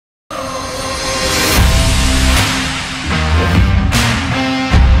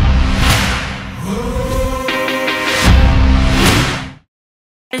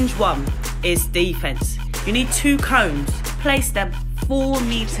Challenge 1 is defense. You need 2 cones. Place them 4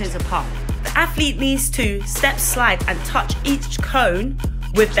 meters apart. The athlete needs to step, slide and touch each cone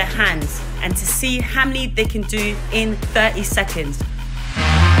with their hands and to see how many they can do in 30 seconds.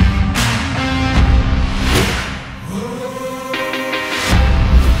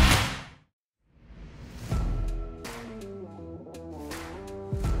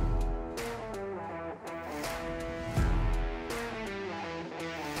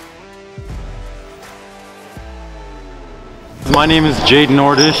 My name is Jaiden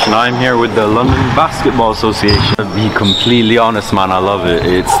and I'm here with the London Basketball Association. To be completely honest, man, I love it.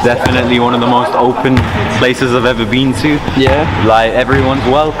 It's definitely one of the most open places I've ever been to. Yeah. Like, everyone's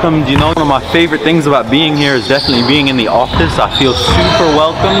welcomed, you know. One of my favorite things about being here is definitely being in the office. I feel super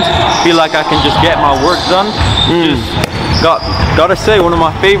welcomed. I feel like I can just get my work done. Gotta say, one of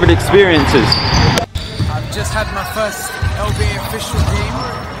my favorite experiences. I've just had my first LBA official game,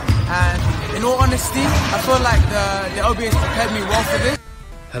 and in all honesty, I feel like the LBA prepared me well for this.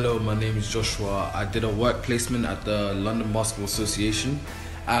 Hello, my name is Joshua. I did a work placement at the London Basketball Association,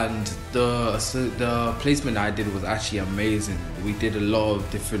 and the placement I did was actually amazing. We did a lot of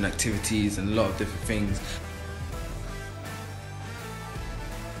different activities and a lot of different things.